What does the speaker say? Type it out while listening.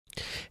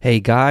Hey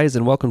guys,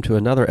 and welcome to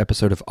another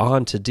episode of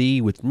On to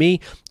D with me,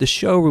 the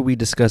show where we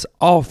discuss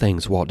all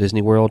things Walt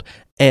Disney World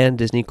and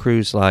Disney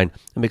Cruise Line.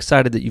 I'm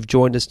excited that you've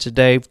joined us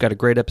today. We've got a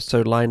great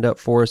episode lined up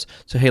for us.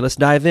 So hey, let's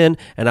dive in,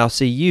 and I'll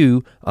see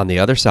you on the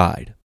other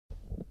side.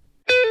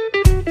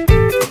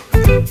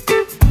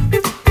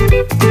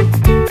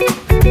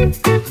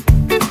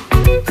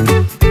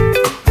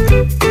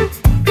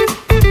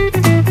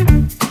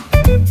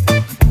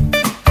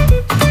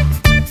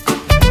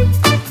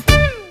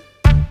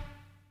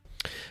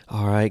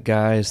 All right,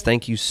 guys,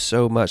 thank you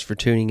so much for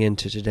tuning in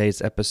to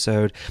today's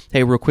episode.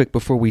 Hey, real quick,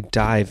 before we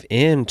dive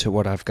into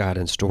what I've got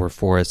in store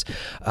for us,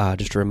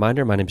 just a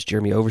reminder, my name is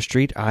Jeremy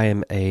Overstreet. I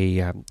am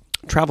a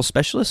travel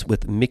specialist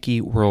with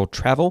Mickey World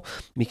Travel.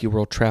 Mickey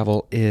World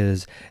Travel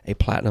is a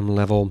platinum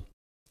level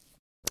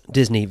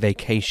Disney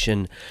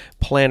vacation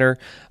planner.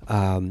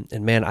 And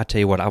man, I tell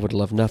you what, I would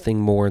love nothing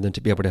more than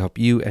to be able to help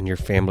you and your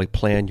family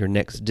plan your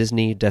next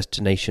Disney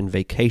destination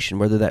vacation,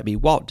 whether that be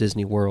Walt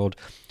Disney World,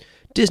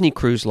 Disney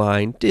Cruise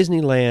Line,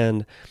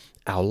 Disneyland,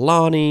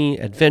 Aulani,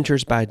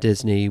 Adventures by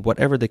Disney,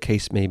 whatever the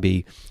case may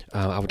be.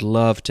 I would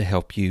love to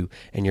help you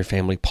and your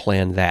family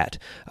plan that.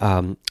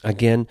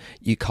 Again,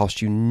 it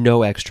costs you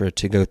no extra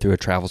to go through a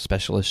travel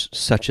specialist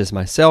such as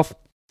myself,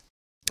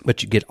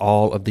 but you get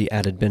all of the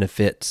added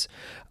benefits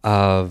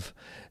of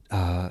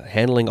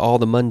handling all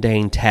the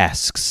mundane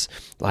tasks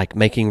like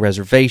making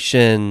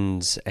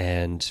reservations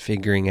and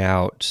figuring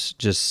out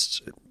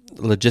just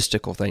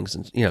logistical things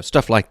and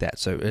stuff like that.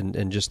 So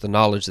and just the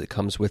knowledge that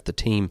comes with the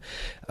team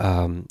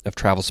of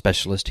travel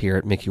specialists here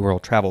at Mickey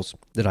World Travels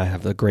that I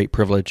have the great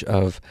privilege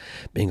of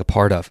being a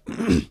part of.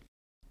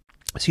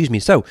 Excuse me.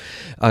 So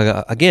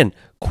again,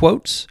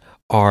 quotes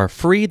are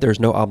free. There's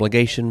no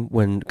obligation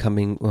when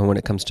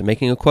it comes to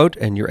making a quote,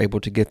 and you're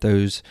able to get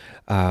those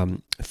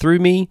through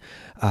me.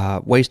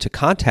 Ways to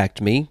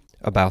contact me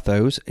about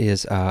those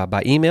is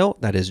by email.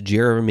 That is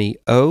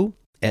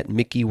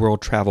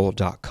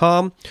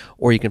jeremyo@mickeyworldtravel.com,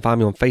 or you can find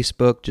me on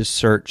Facebook. Just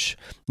search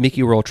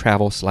Mickey World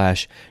Travel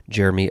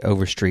 /Jeremy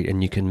Overstreet,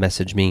 and you can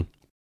message me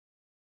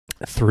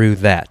through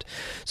that.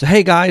 So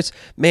hey guys,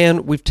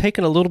 man, we've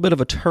taken a little bit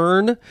of a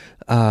turn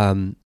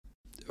from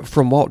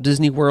Walt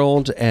Disney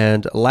World,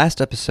 and last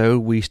episode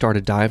we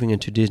started diving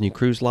into Disney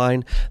Cruise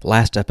Line.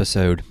 Last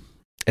episode,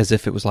 as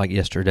if it was like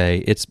yesterday,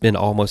 it's been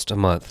almost a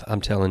month.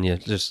 I'm telling you,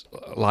 just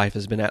life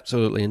has been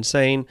absolutely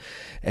insane,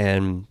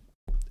 and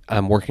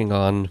I'm working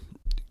on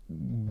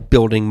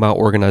building my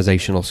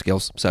organizational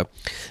skills. So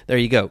there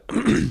you go.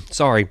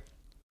 Sorry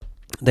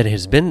that it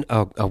has been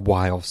a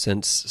while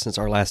since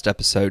our last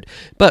episode,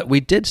 but we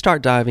did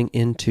start diving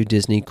into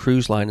Disney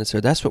Cruise Line, and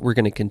so that's what we're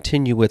going to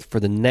continue with for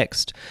the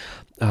next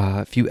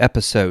few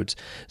episodes.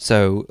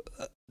 So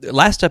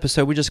last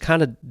episode we just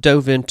kind of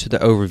dove into the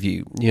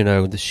overview,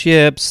 the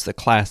ships, the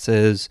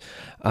classes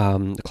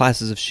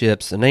of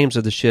ships, the names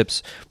of the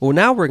ships. Well,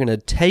 now we're going to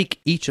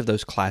take each of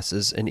those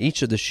classes and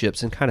each of the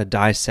ships and kind of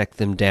dissect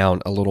them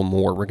down a little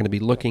more. We're going to be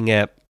looking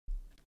at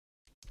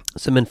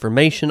some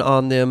information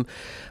on them,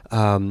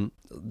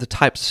 the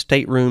types of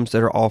staterooms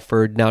that are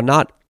offered. Now,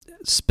 not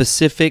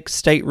specific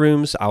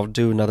staterooms. I'll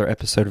do another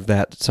episode of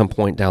that at some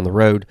point down the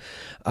road,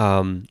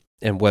 and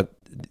what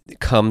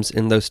comes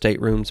in those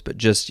staterooms, but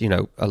just,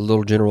 a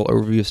little general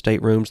overview of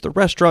staterooms, the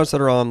restaurants that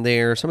are on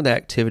there, some of the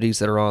activities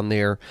that are on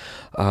there,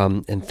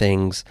 and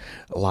things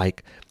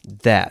like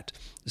that.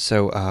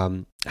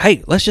 So,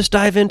 hey, let's just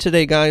dive in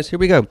today, guys. Here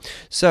we go.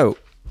 So,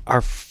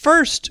 our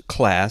first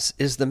class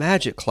is the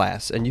Magic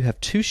class, and you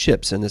have two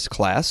ships in this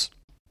class.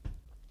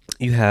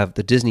 You have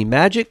the Disney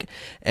Magic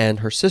and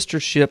her sister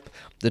ship,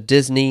 the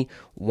Disney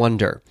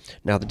Wonder.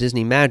 Now, the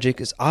Disney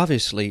Magic is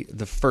obviously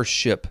the first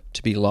ship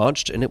to be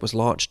launched, and it was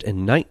launched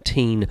in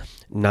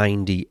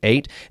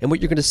 1998. And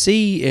what you're going to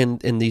see in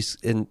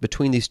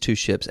between these two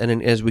ships,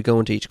 and as we go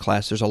into each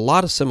class, there's a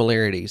lot of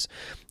similarities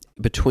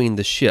between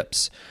the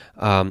ships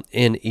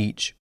in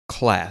each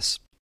class,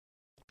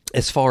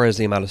 as far as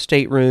the amount of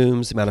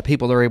staterooms, the amount of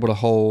people they're able to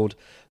hold.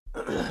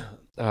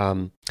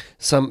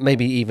 Some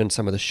maybe even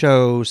some of the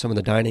shows, some of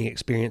the dining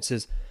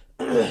experiences.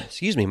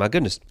 Excuse me, my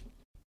goodness.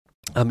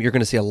 You're going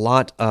to see a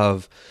lot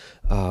of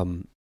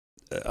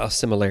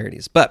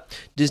similarities. But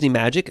Disney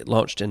Magic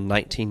launched in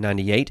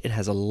 1998. It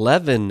has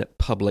 11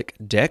 public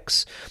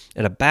decks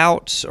and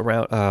around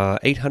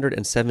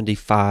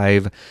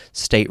 875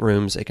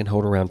 staterooms. It can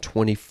hold around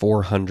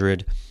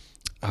 2,400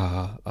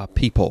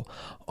 people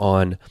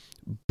on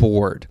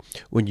board.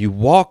 When you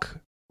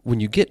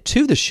get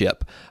to the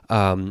ship,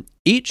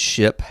 each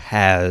ship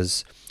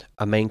has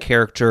a main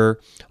character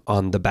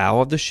on the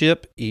bow of the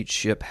ship. Each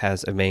ship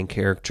has a main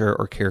character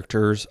or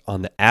characters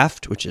on the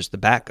aft, which is the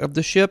back of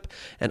the ship,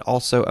 and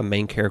also a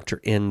main character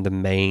in the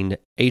main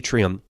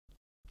atrium.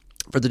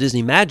 For the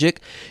Disney Magic,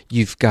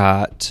 you've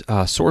got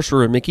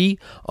Sorcerer Mickey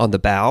on the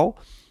bow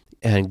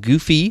and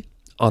Goofy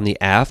on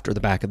the aft or the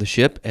back of the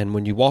ship. And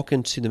when you walk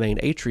into the main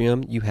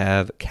atrium, you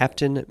have a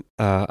Captain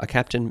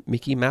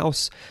Mickey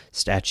Mouse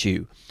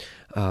statue.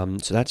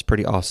 So that's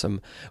pretty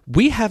awesome.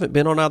 We haven't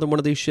been on either one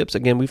of these ships.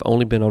 Again, we've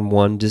only been on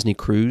one Disney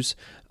cruise,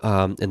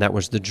 and that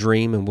was the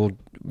Dream, and we'll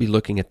be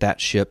looking at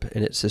that ship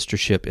and its sister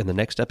ship in the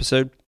next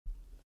episode.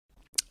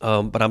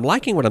 But I'm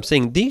liking what I'm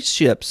seeing. These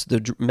ships,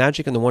 the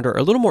Magic and the Wonder, are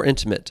a little more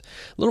intimate.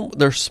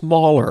 They're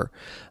smaller.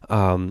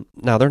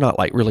 Now, they're not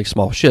like really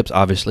small ships,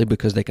 obviously,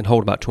 because they can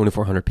hold about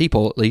 2,400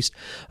 people at least.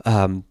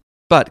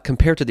 But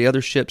compared to the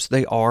other ships,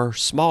 they are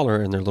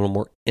smaller and they're a little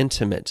more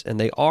intimate. And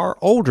they are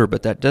older,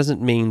 but that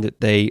doesn't mean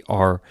that they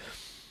are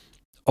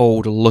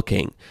old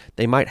looking.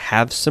 They might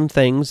have some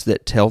things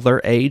that tell their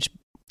age,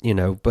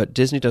 but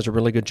Disney does a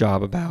really good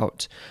job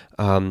about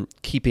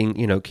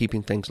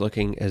keeping things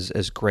looking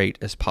as great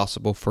as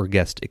possible for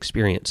guest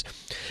experience.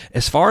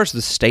 As far as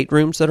the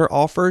staterooms that are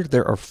offered,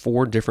 there are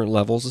 4 different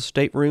levels of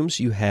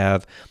staterooms. You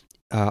have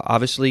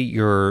obviously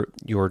your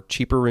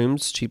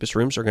cheapest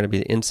rooms are going to be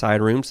the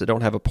inside rooms that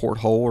don't have a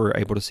porthole or are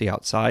able to see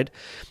outside.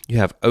 You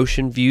have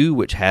Ocean View,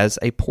 which has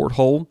a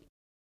porthole,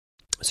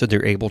 so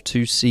they're able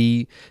to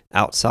see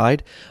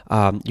outside.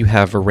 You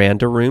have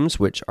veranda rooms,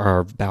 which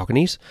are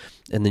balconies.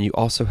 And then you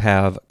also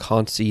have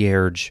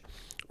concierge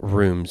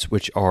rooms,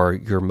 which are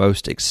your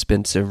most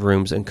expensive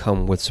rooms and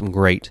come with some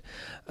great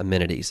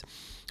amenities.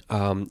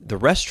 The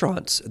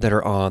restaurants that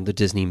are on the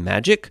Disney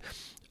Magic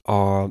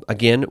are,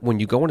 again, when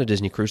you go on a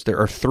Disney cruise, there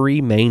are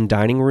 3 main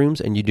dining rooms,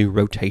 and you do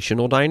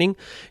rotational dining,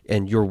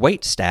 and your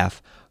wait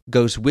staff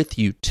goes with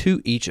you to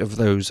each of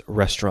those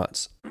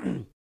restaurants.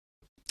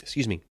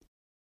 Excuse me.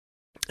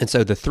 And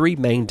so the 3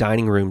 main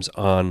dining rooms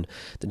on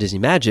the Disney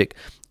Magic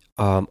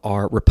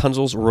are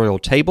Rapunzel's Royal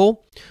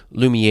Table,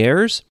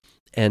 Lumiere's,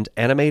 and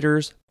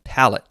Animator's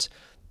Palette.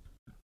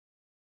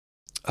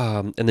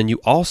 And then you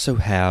also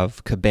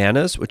have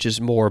Cabanas, which is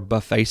more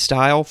buffet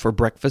style for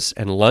breakfast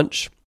and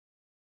lunch.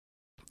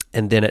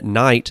 And then at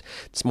night,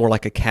 it's more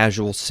like a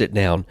casual sit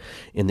down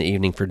in the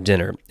evening for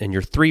dinner. And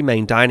your 3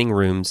 main dining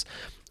rooms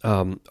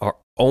are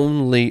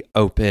only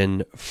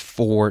open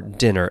for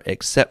dinner,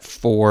 except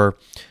for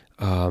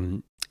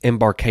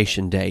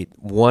Embarkation Day.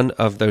 One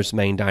of those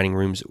main dining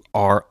rooms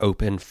are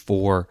open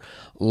for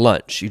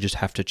lunch. You just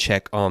have to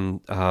check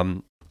on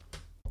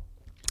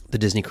the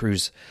Disney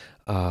Cruise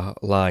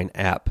Line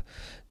app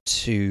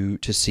to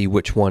see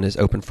which one is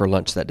open for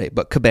lunch that day.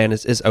 But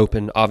Cabanas is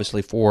open,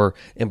 obviously, for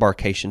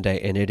Embarkation Day,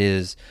 and it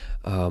is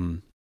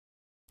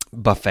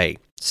buffet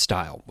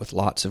style with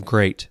lots of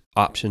great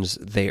options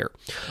there.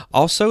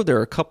 Also, there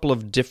are a couple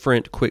of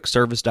different quick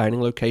service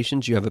dining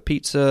locations. You have a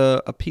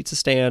pizza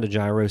stand, a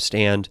gyro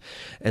stand,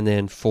 and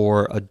then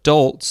for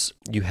adults,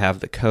 you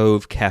have the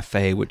Cove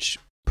Cafe, which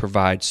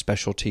provides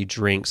specialty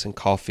drinks and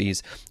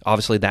coffees.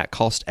 Obviously, that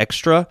costs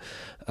extra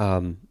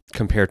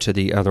compared to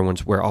the other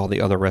ones where all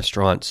the other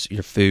restaurants,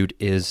 your food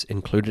is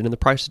included in the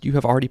price that you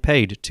have already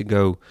paid to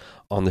go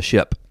on the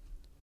ship.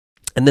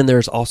 And then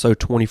there's also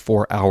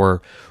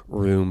 24-hour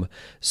room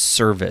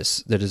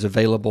service that is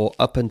available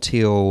up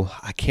until,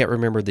 I can't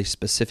remember the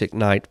specific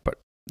night,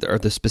 or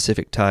the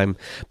specific time,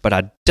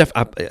 but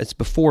it's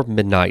before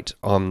midnight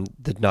on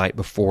the night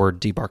before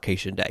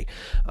debarkation day.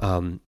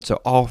 So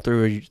all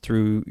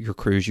through your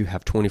cruise, you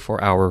have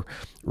 24-hour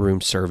room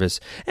service,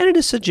 and it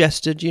is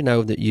suggested,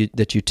 that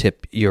you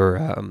tip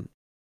your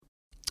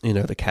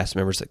the cast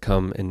members that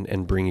come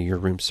and bring you your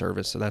room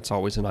service. So that's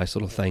always a nice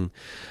little thing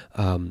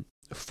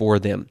for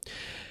them.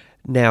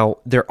 Now,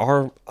 there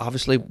are,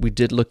 obviously, we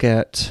did look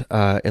at,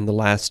 in the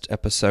last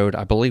episode,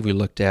 I believe we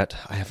looked at,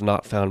 I have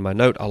not found my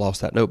note, I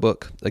lost that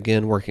notebook,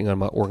 again, working on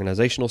my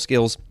organizational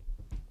skills,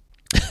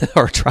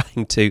 or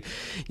trying to,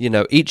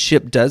 each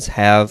ship does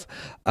have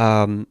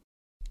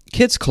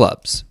kids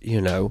clubs,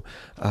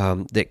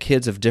 that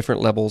kids of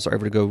different levels are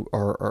able to go,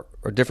 or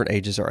different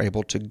ages are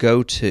able to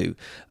go to.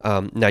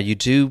 Now, you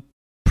do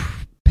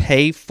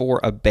pay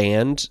for a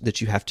band that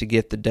you have to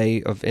get the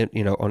day of,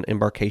 on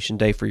Embarkation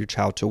Day for your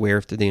child to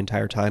wear through the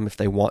entire time if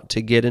they want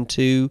to get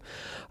into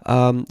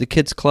the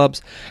kids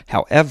clubs.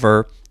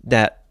 However,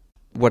 that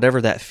whatever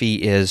that fee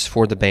is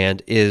for the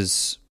band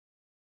is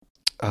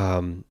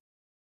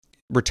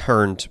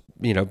returned,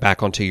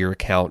 back onto your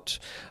account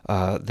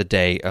the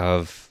day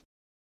of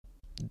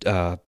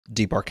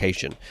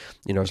debarkation.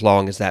 As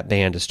long as that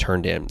band is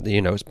turned in,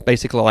 it's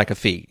basically like a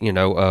fee,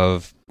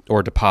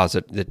 or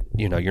deposit that,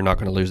 you're not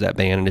going to lose that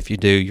band. And if you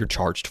do, you're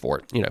charged for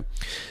it,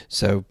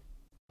 So,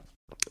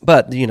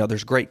 but,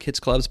 there's great kids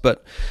clubs,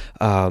 but,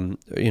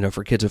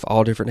 for kids of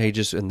all different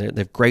ages, and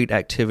they have great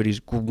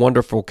activities,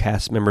 wonderful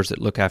cast members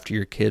that look after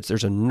your kids.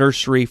 There's a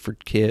nursery for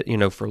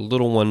for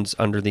little ones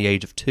under the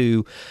age of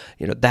 2,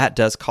 that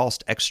does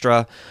cost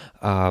extra.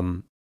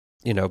 But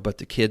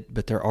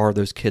there are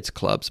those kids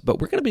clubs. But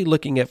we're going to be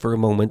looking at, for a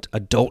moment,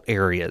 adult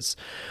areas.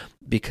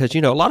 Because, a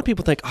lot of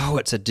people think, oh,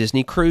 it's a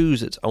Disney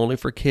cruise, it's only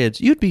for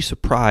kids. You'd be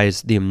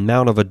surprised the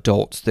amount of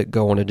adults that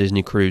go on a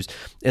Disney cruise.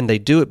 And they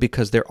do it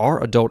because there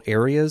are adult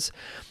areas,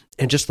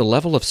 and just the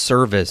level of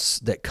service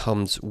that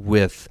comes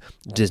with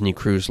Disney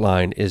Cruise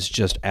Line is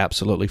just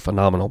absolutely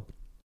phenomenal.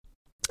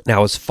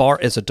 Now, as far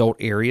as adult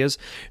areas,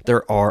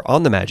 there are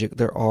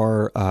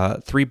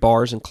 3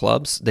 bars and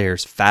clubs.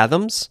 There's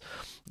Fathoms,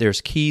 There's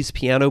Keys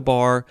Piano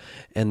Bar,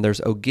 and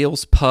there's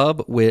O'Gill's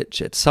Pub,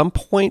 which at some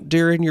point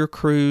during your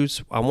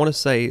cruise, I want to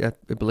say, I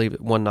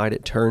believe one night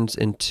it turns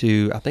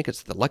into, I think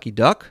it's the Lucky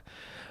Duck.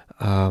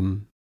 I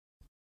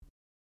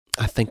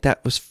think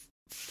that was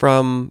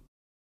from,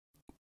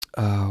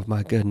 oh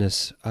my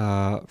goodness,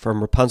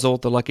 from Rapunzel,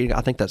 the Lucky.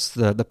 I think that's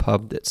the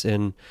pub that's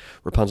in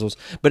Rapunzel's.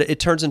 But it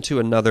turns into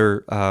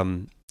another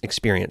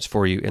experience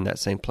for you in that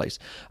same place.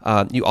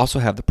 You also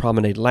have the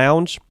Promenade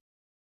Lounge.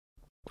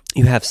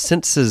 You have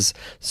Senses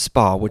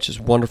Spa, which is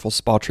wonderful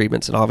spa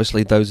treatments, and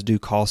obviously those do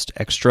cost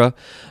extra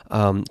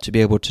to be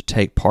able to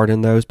take part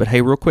in those. But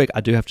hey, real quick, I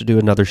do have to do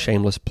another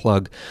shameless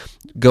plug.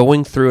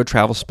 Going through a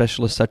travel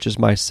specialist such as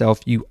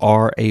myself, you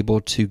are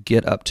able to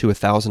get up to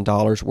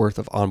 $1,000 worth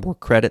of onboard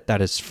credit.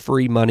 That is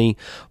free money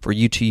for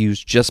you to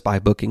use just by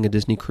booking a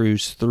Disney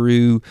cruise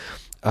through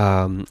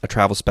a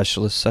travel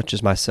specialist such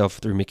as myself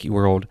through Mickey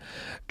World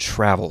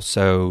Travel.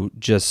 So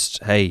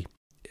just, hey,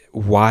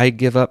 why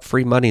give up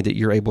free money that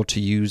you're able to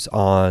use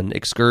on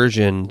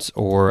excursions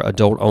or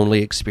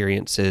adult-only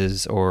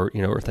experiences or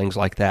things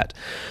like that?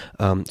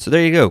 So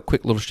there you go.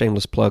 Quick little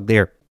shameless plug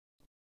there.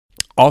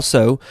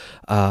 Also,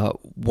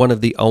 one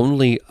of the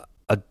only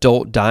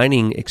adult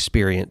dining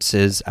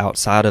experiences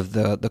outside of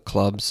the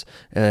clubs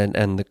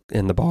and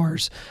the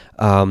bars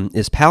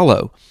is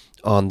Palo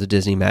on the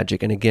Disney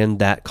Magic, and again,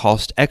 that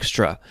cost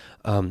extra.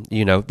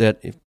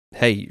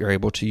 Hey, you're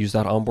able to use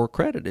that onboard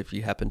credit if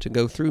you happen to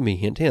go through me,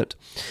 hint, hint.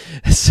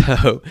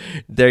 So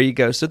there you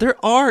go. So there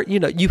are,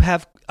 you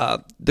have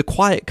the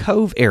Quiet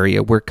Cove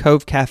area where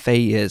Cove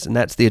Cafe is, and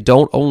that's the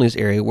adult-onlys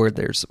area where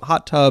there's some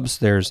hot tubs,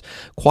 there's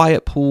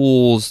quiet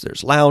pools,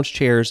 there's lounge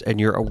chairs, and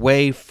you're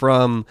away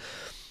from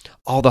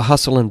all the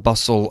hustle and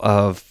bustle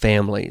of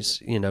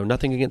families.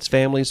 Nothing against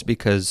families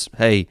because,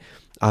 hey,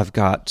 I've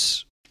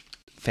got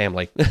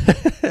family.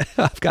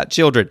 I've got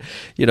children.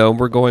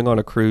 We're going on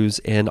a cruise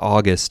in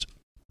August.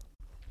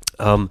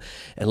 And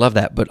love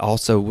that, but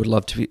also would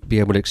love to be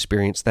able to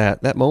experience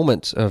that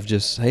moment of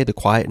just, hey, the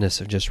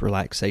quietness of just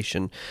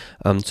relaxation.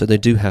 So they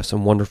do have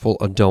some wonderful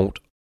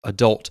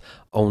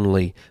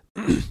adult-only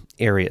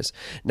areas.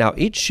 Now,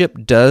 each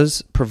ship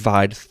does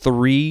provide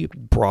 3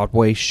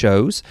 Broadway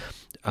shows,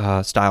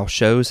 style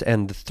shows,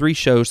 and the 3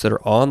 shows that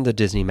are on the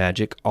Disney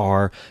Magic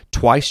are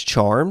Twice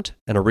Charmed,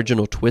 an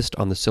original twist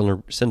on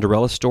the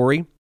Cinderella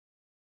story,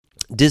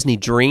 Disney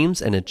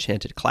Dreams, an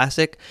enchanted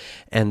classic,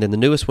 and then the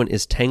newest one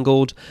is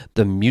Tangled,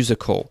 the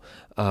musical,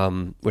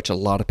 which a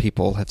lot of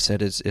people have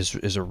said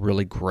is a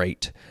really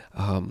great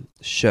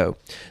show.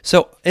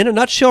 So in a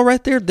nutshell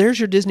right there's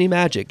your Disney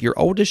Magic, your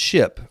oldest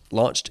ship,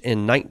 launched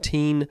in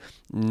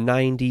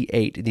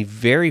 1998, the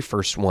very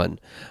first one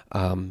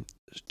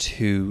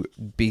to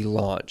be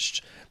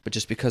launched. But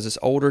just because it's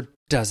older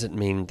doesn't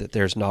mean that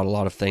there's not a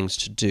lot of things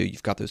to do.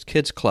 You've got those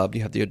kids club,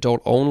 you have the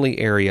adult only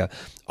area.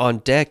 On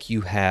deck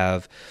you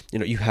have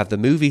the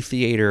movie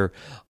theater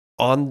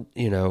on,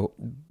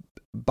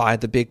 by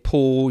the big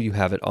pool. You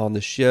have it on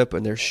the ship,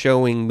 and they're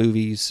showing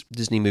movies,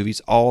 Disney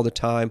movies all the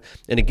time.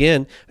 And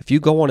again, if you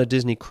go on a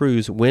Disney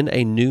cruise, when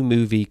a new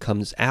movie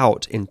comes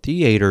out in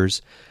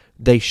theaters,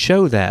 they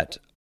show that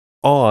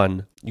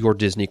on your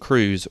Disney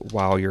cruise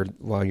while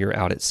you're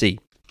out at sea.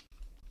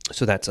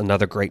 So that's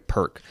another great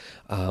perk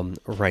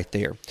right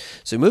there.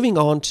 So moving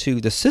on to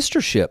the sister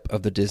ship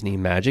of the Disney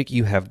Magic,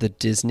 you have the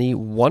Disney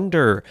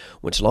Wonder,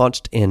 which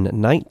launched in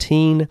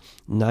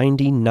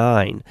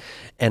 1999.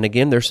 And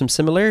again, there's some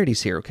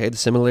similarities here, okay? The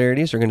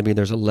similarities are going to be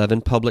there's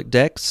 11 public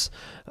decks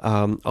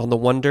on the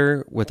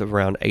Wonder with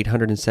around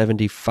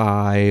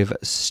 875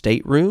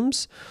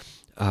 staterooms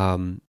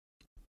on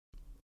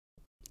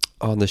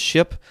the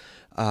ship.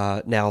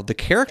 Now, the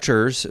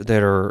characters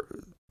that are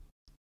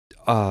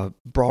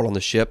brought on the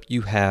ship,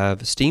 you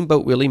have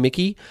Steamboat Willie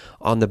Mickey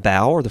on the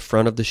bow or the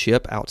front of the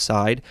ship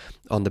outside.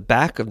 On the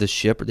back of the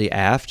ship or the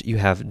aft, you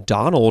have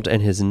Donald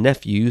and his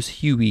nephews,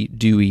 Huey,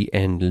 Dewey,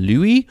 and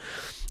Louie.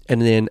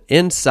 And then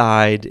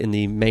inside in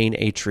the main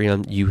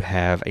atrium, you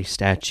have a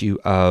statue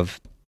of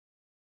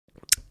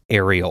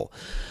Ariel.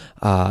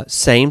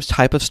 Same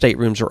type of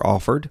staterooms are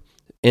offered.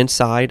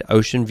 Inside,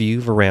 ocean view,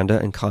 veranda,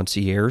 and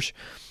concierge.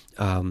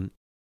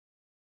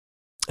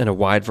 And a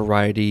wide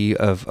variety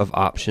of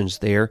options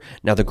there.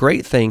 Now, the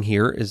great thing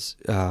here is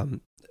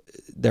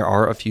there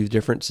are a few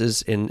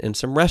differences in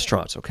some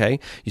restaurants, okay?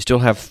 You still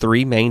have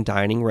 3 main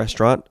dining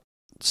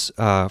restaurants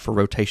for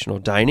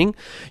rotational dining.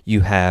 You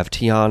have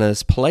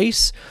Tiana's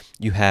Place,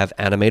 you have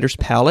Animator's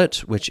Palette,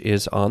 which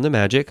is on the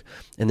Magic,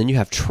 and then you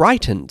have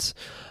Triton's,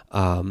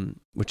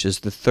 which is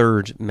the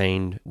 3rd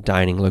main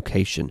dining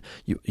location.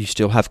 You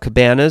still have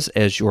Cabanas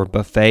as your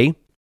buffet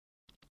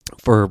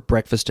for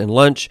breakfast and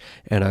lunch,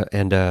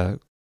 and a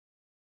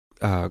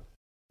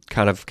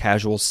kind of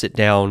casual sit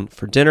down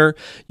for dinner.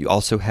 You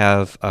also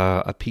have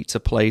a pizza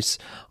place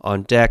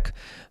on deck,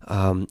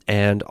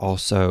 and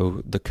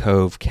also the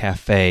Cove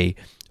Cafe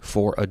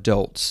for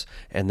adults.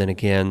 And then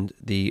again,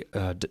 the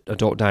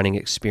adult dining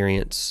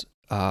experience,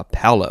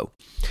 Palo.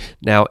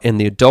 Now, in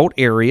the adult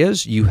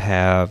areas, you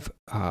have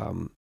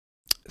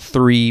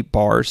 3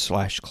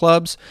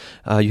 bars/clubs.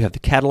 You have the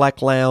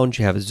Cadillac Lounge,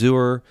 you have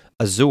Azure,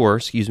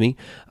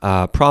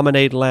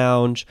 Promenade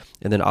Lounge,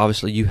 and then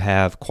obviously you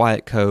have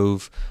Quiet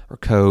Cove or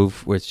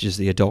Cove, which is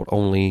the adults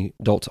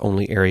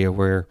only area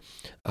where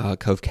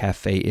Cove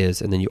Cafe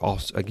is, and then you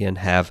also again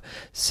have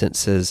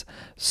Senses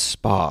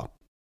Spa.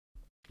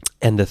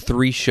 And the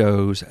 3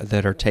 shows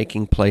that are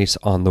taking place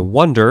on the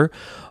Wonder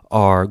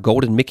are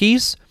Golden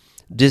Mickey's,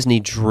 Disney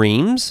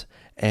Dreams,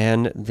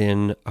 and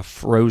then a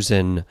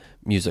Frozen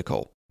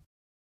musical.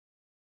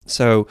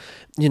 So,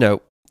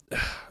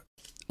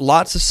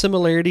 lots of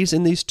similarities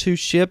in these 2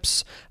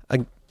 ships.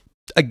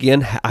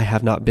 Again, I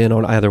have not been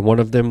on either one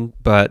of them,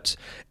 but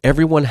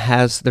everyone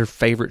has their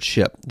favorite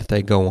ship that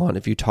they go on.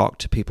 If you talk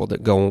to people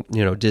that go,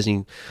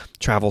 Disney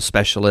travel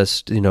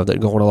specialists, that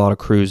go on a lot of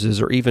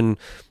cruises, or even,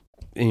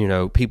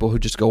 people who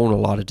just go on a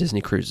lot of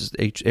Disney cruises,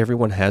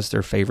 everyone has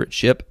their favorite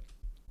ship.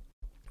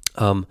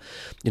 I've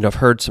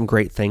heard some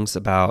great things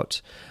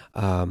about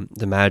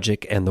the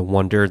Magic and the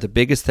Wonder. The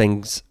biggest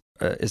things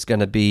is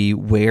going to be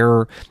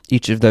where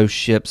each of those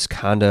ships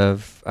kind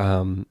of,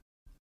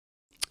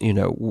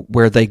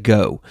 where they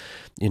go.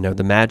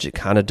 The Magic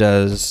kind of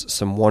does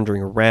some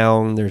wandering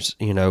around. There's,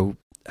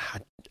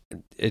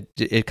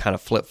 it kind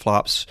of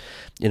flip-flops.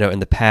 In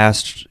the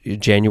past,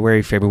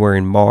 January, February,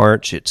 and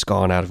March, it's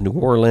gone out of New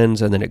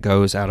Orleans, and then it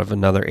goes out of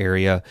another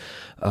area,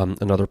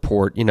 another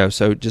port,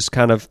 so just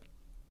kind of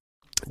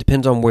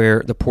depends on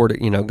where the port,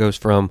 goes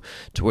from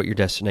to what your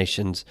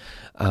destinations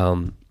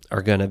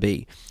are going to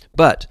be.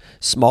 But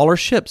smaller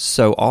ships,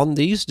 so on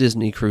these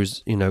Disney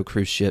cruise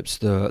ships,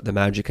 the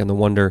Magic and the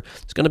Wonder,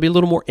 it's going to be a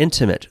little more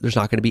intimate. There's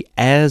not going to be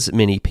as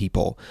many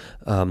people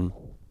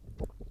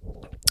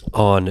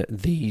on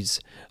these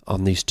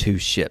 2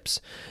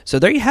 ships. So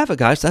there you have it,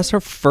 guys. That's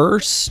our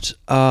first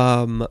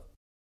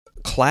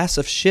class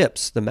of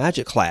ships, the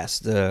Magic class,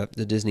 the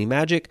Disney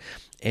Magic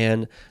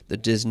and the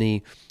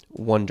Disney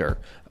Wonder.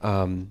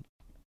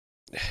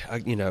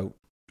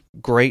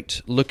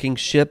 Great looking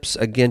ships.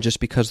 Again, just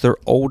because they're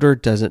older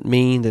doesn't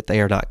mean that they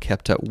are not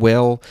kept up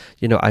well.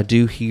 I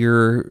do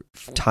hear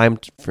from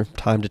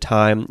time to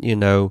time,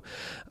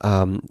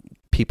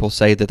 people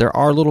say that there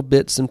are little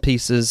bits and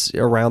pieces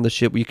around the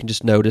ship where you can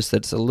just notice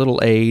that it's a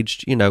little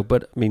aged,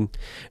 but I mean,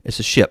 it's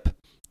a ship.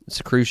 It's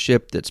a cruise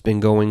ship that's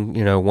been going,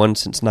 one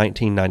since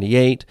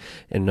 1998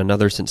 and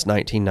another since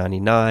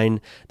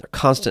 1999. They're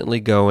constantly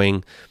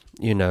going.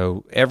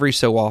 Every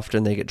so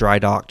often they get dry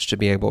docked to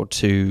be able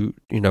to,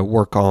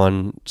 work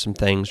on some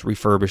things,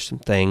 refurbish some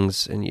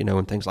things, and,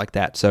 and things like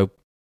that. So,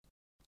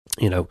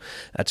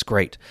 that's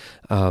great.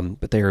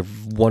 But they are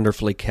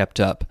wonderfully kept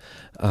up,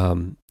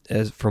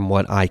 as from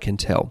what I can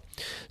tell.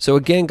 So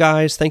again,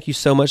 guys, thank you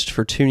so much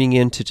for tuning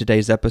in to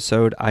today's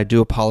episode. I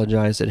do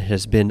apologize that it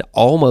has been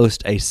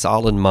almost a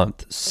solid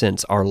month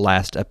since our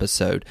last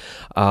episode.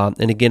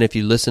 And again, if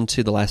you listen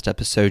to the last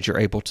episode, you're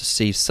able to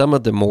see some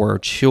of the more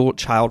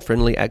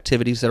child-friendly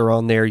activities that are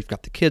on there. You've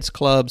got the kids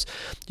clubs,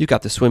 you've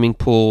got the swimming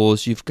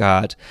pools, you've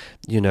got,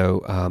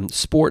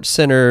 sports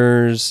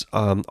centers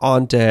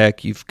on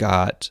deck, you've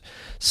got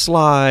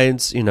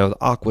slides, the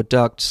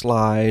aqueduct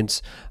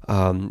slides.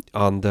 On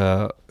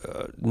the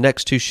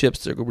next 2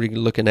 ships that we're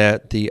looking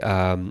at, the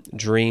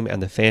Dream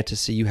and the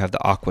Fantasy, you have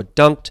the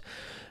Aqueduct,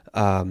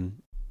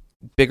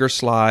 bigger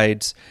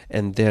slides,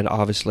 and then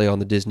obviously on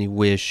the Disney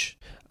Wish,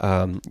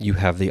 you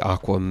have the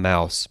Aqua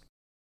Mouse.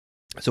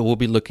 So we'll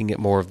be looking at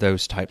more of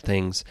those type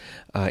things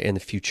in the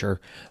future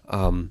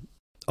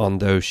on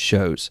those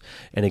shows.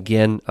 And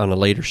again, on the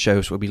later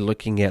shows, we'll be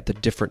looking at the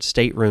different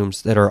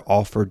staterooms that are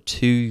offered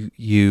to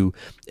you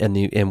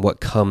and what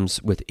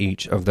comes with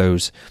each of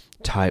those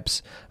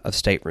types of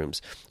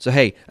staterooms. So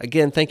hey,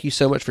 again, thank you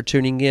so much for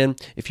tuning in.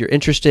 If you're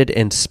interested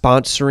in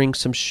sponsoring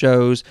some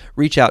shows,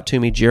 reach out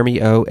to me,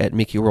 Jeremy O at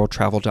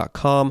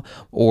MickeyWorldTravel.com,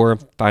 or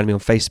find me on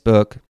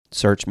Facebook,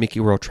 search Mickey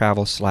World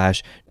Travel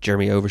 /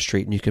 Jeremy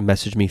Overstreet, and you can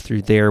message me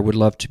through there. Would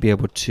love to be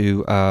able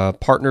to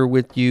partner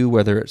with you,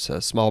 whether it's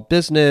a small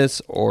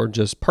business or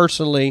just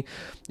personally,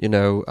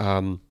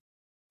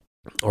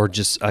 or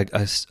just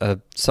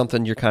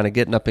something you're kind of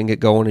getting up and get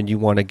going, and you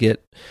want to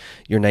get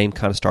your name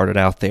kind of started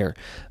out there.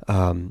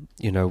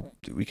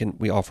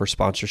 We offer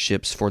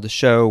sponsorships for the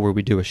show where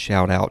we do a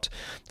shout out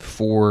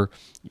for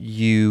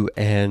you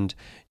and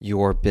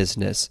your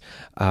business.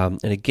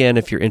 And again,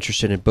 if you're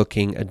interested in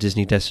booking a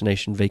Disney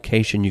destination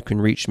vacation, you can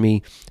reach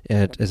me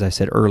at, as I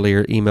said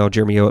earlier, email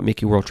jeremyo at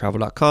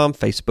mickeyworldtravel.com,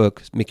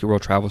 Facebook, Mickey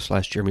World Travel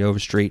 / Jeremy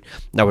Overstreet.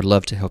 And I would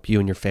love to help you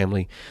and your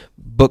family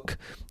book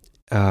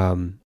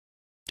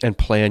and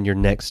plan your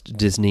next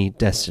Disney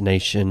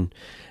destination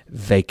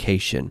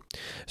vacation.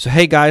 So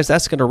hey guys,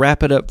 that's going to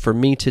wrap it up for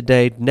me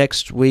today.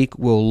 Next week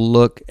we'll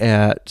look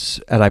at,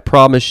 and I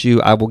promise you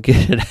I will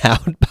get it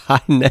out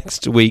by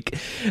next week,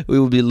 we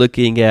will be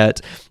looking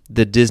at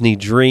the Disney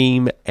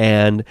Dream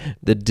and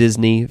the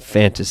Disney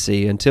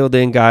Fantasy. Until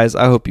then, guys,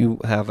 I hope you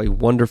have a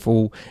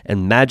wonderful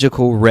and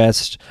magical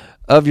rest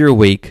of your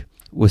week.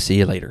 We'll see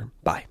you later.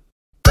 Bye.